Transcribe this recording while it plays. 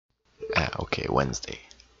okay, Wednesday.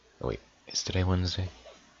 Oh, wait, is today Wednesday?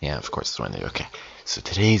 Yeah, of course it's Wednesday. Okay, so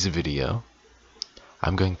today's video,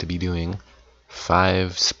 I'm going to be doing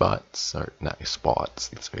 5 spots, or not spots,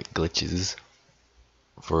 sorry, glitches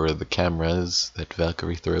for the cameras that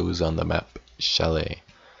Valkyrie throws on the map Chalet.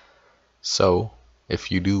 So,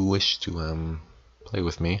 if you do wish to play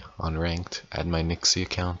with me on ranked, add my Nyxsi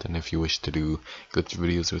account, and if you wish to do glitch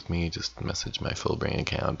videos with me, just message my full brain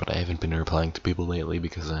account. But I haven't been replying to people lately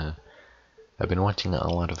because I've been watching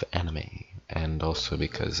a lot of anime, and also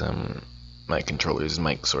because my controller's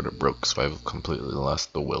mic sort of broke, so I've completely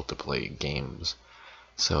lost the will to play games.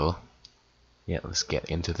 So yeah, let's get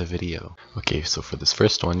into the video. Okay, so for this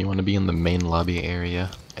first one, you want to be in the main lobby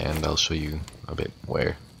area, and I'll show you a bit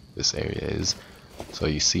where this area is. So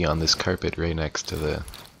you see on this carpet right next to the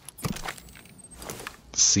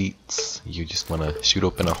seats, you just want to shoot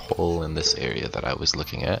open a hole in this area that I was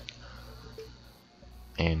looking at.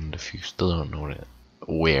 And if you still don't know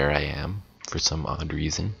where I am, for some odd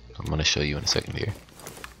reason, I'm going to show you in a second here.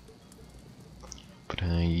 But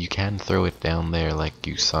you can throw it down there like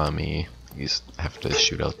you saw me. You just have to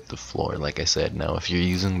shoot out the floor, like I said. Now, if you're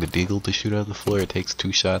using the deagle to shoot out the floor, it takes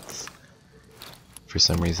 2 shots. For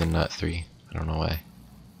some reason, not 3. I don't know why.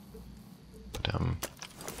 But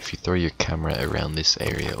if you throw your camera around this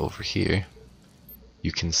area over here,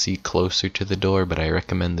 you can see closer to the door, but I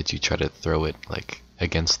recommend that you try to throw it like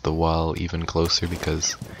against the wall even closer,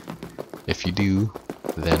 because if you do,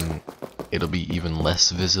 then it'll be even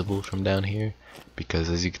less visible from down here, because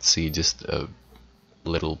as you can see, just a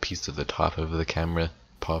little piece of the top of the camera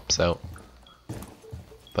pops out.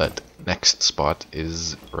 But next spot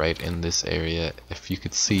is right in this area. If you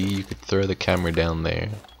could see, you could throw the camera down there,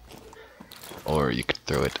 or you could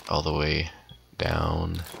throw it all the way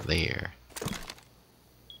down there.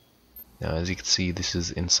 Now, as you can see, this is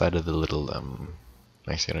inside of the little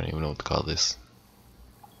actually, I don't even know what to call this.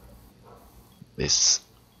 This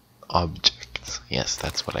object. Yes,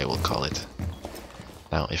 that's what I will call it.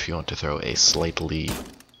 Now, if you want to throw a slightly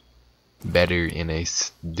better in a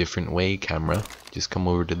different way camera, just come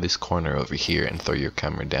over to this corner over here and throw your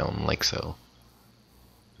camera down like so.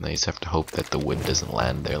 Now you just have to hope that the wood doesn't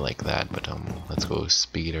land there like that, but let's go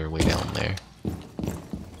speed our way down there.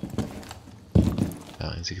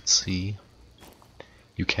 Now, as you can see,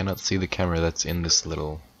 you cannot see the camera that's in this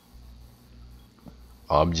little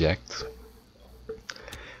object,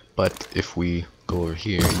 but if we go over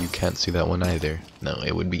here, you can't see that one either. Now,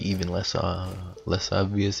 it would be even less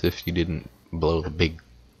obvious if you didn't blow the big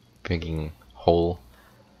hole,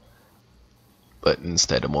 but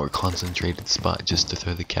instead a more concentrated spot just to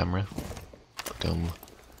throw the camera. But,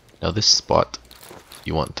 now this spot,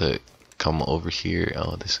 you want to come over here.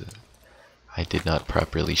 Oh, this is, I did not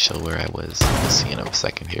properly show where I was. You'll see in a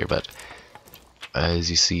second here, but as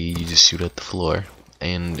you see, you just shoot at the floor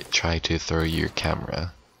and try to throw your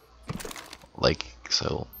camera like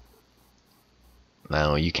so.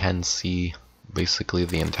 Now you can see basically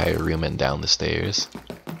the entire room and down the stairs.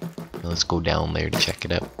 Now let's go down there to check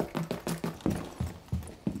it out.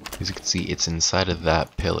 As you can see, it's inside of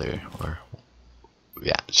that pillar, or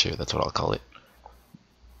yeah, sure, that's what I'll call it.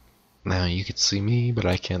 Now you can see me, but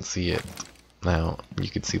I can't see it. Now you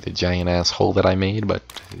can see the giant ass hole that I made, but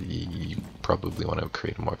you probably want to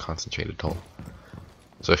create a more concentrated hole.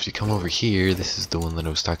 So if you come over here, this is the one that I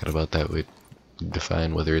was talking about that would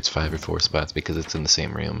define whether it's 5 or 4 spots, because it's in the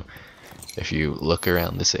same room. If you look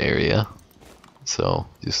around this area, so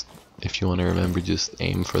just if you want to remember, just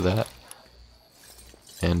aim for that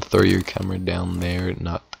and throw your camera down there,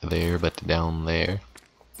 not there, but down there.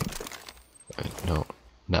 No,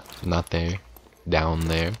 not there, down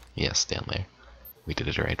there. Yes, down there. We did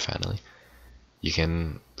it right finally. You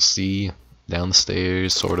can see down the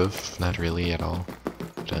stairs, sort of, not really at all.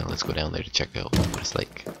 But, let's go down there to check out what it's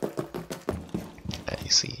like. You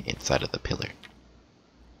see, inside of the pillar,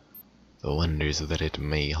 the wonders that it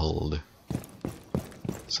may hold.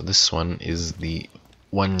 So this one is the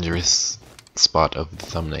wondrous spot of the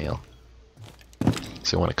thumbnail.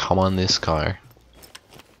 So you want to come on this car.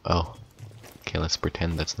 Oh, okay, let's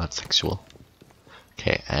pretend that's not sexual.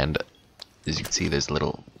 Okay, and as you can see, there's a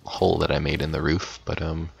little hole that I made in the roof, but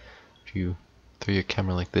if you throw your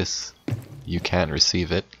camera like this, you can't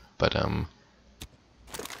receive it, but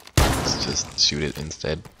let's just shoot it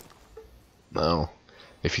instead. Now,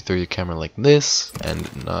 if you throw your camera like this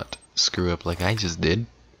and not screw up like I just did,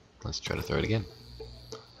 let's try to throw it again.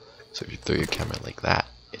 So if you throw your camera like that,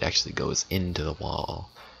 it actually goes into the wall.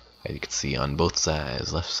 As you can see on both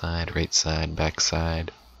sides, left side, right side, back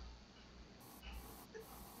side.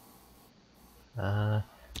 Now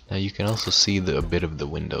you can also see a bit of the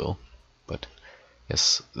window, but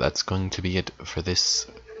yes, that's going to be it for this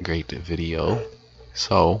great video.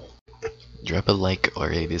 So, drop a like or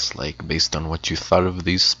a dislike based on what you thought of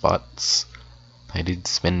these spots. I did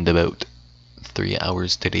spend about 3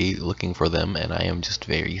 hours today looking for them, and I am just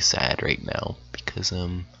very sad right now because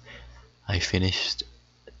I finished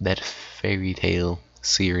that fairy tale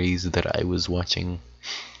series that I was watching,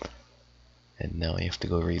 and now I have to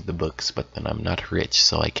go read the books, but then I'm not rich,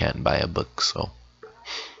 so I can't buy a book, so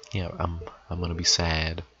yeah, I'm gonna be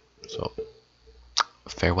sad. So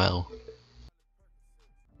farewell.